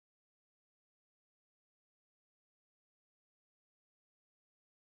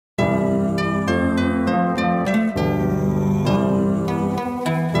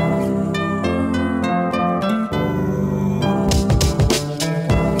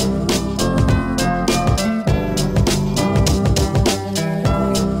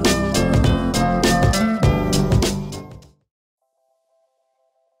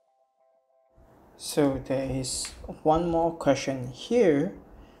is one more question here,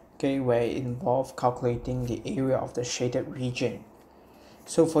 okay, where it involves calculating the area of the shaded region.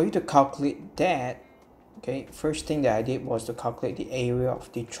 So for you to calculate that, okay, first thing that I did was to calculate the area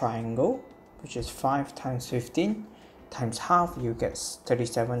of the triangle, which is 5 times 15 times half, you get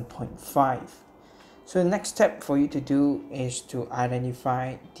 37.5. So the next step for you to do is to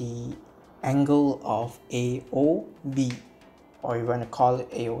identify the angle of AOB, or you want to call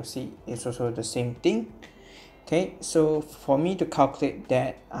it AOC. It's also the same thing. Okay, so for me to calculate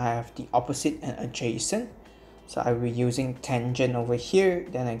that, I have the opposite and adjacent. So I will be using tangent over here,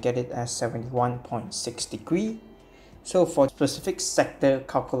 then I get it as 71.6 degrees. So for specific sector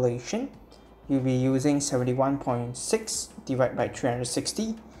calculation, you'll be using 71.6 divided by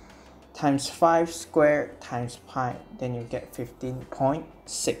 360 times 5 squared times pi, then you get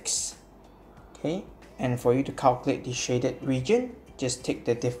 15.6. Okay, and for you to calculate the shaded region, just take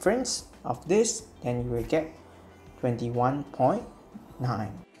the difference of this, then you will get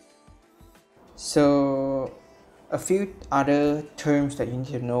 21.9. So a few other terms that you need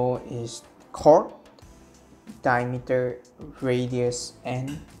to know is chord, diameter, radius,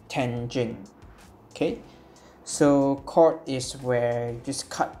 and tangent. Okay, so chord is where you just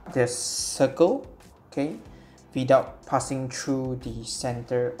cut the circle, okay, without passing through the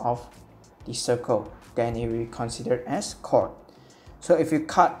center of the circle, then it will be considered as chord. So if you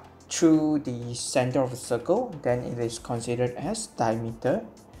cut through the center of the circle, then it is considered as diameter.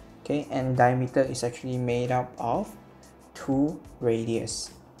 Okay, and diameter is actually made up of 2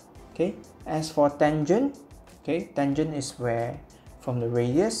 radius. Okay, as for tangent, okay, tangent is where from the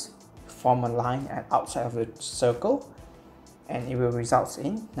radius form a line at outside of the circle, and it will result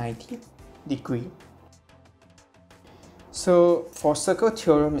in 90 degrees. So for circle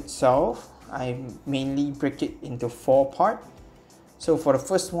theorem itself, I mainly break it into 4 parts. So for the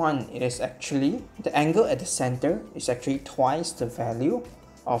first one, it is actually the angle at the center is actually twice the value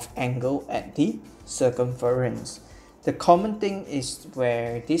of angle at the circumference. The common thing is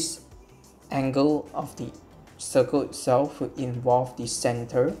where this angle of the circle itself will involve the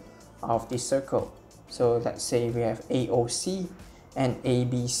center of the circle. So let's say we have AOC and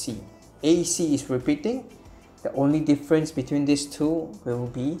ABC. AC is repeating. The only difference between these two will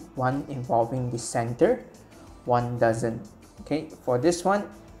be one involving the center, one doesn't. Okay, for this one,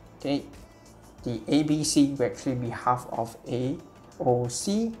 okay, the ABC will actually be half of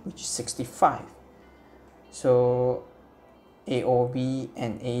AOC, which is 65. So AOB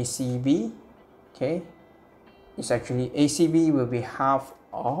and ACB, okay, it's actually ACB will be half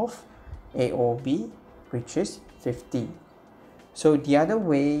of AOB, which is 50. So the other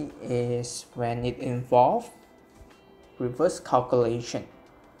way is when it involves reverse calculation.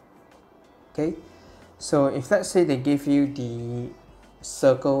 Okay, so if let's say they give you the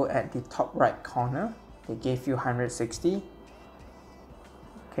circle at the top right corner, they gave you 160,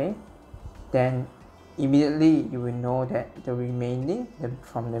 okay, then immediately you will know that the remaining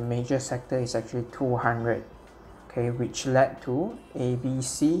from the major sector is actually 200, okay, which led to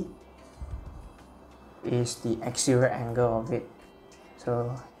ABC is the exterior angle of it.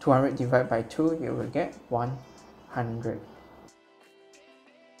 So 200 divided by 2, you will get 100.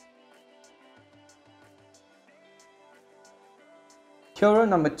 Theorem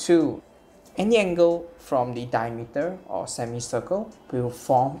number 2. Any angle from the diameter or semicircle will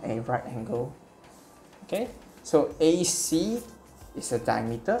form a right angle. Okay, so AC is a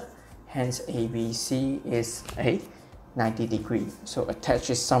diameter, hence ABC is a 90 degree. So attach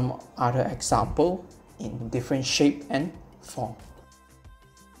some other example in different shape and form.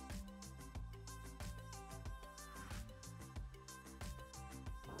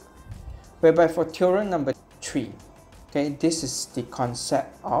 Whereby for theorem number 3, okay, this is the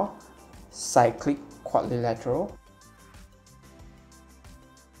concept of cyclic quadrilateral.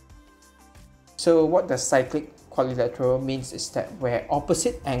 So what the cyclic quadrilateral means is that where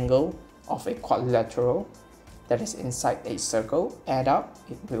opposite angle of a quadrilateral that is inside a circle add up,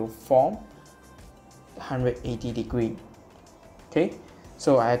 it will form 180 degree. Okay,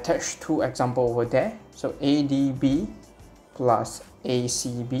 so I attached 2 examples over there. So ADB plus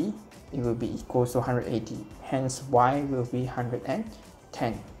ACB, it will be equals to 180, hence Y will be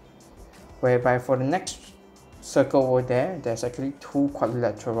 110. Whereby for the next circle over there, there's actually 2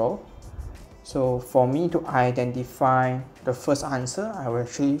 quadrilateral. So for me to identify the first answer, I will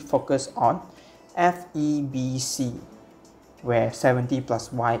actually focus on FEBC, where 70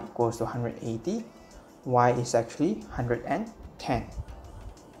 plus Y equals to 180. Y is actually 110.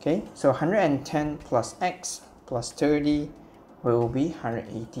 Okay, so 110 plus X plus 30 will be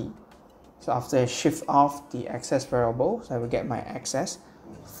 180. So after I shift off the excess variables, I will get my X as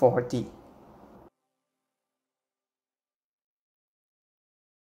 40.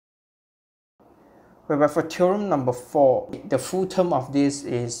 Whereby for theorem number 4, the full term of this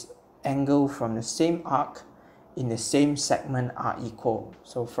is angle from the same arc in the same segment are equal.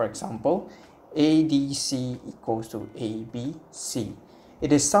 So for example, ADC equals to ABC.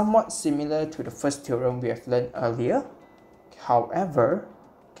 It is somewhat similar to the first theorem we have learned earlier. However,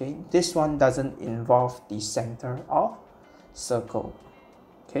 okay, this one doesn't involve the center of circle.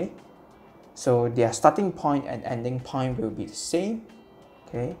 Okay, so their starting point and ending point will be the same.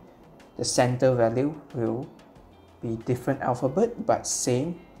 Okay, the center value will be different alphabet but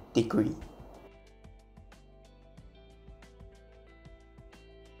same degree.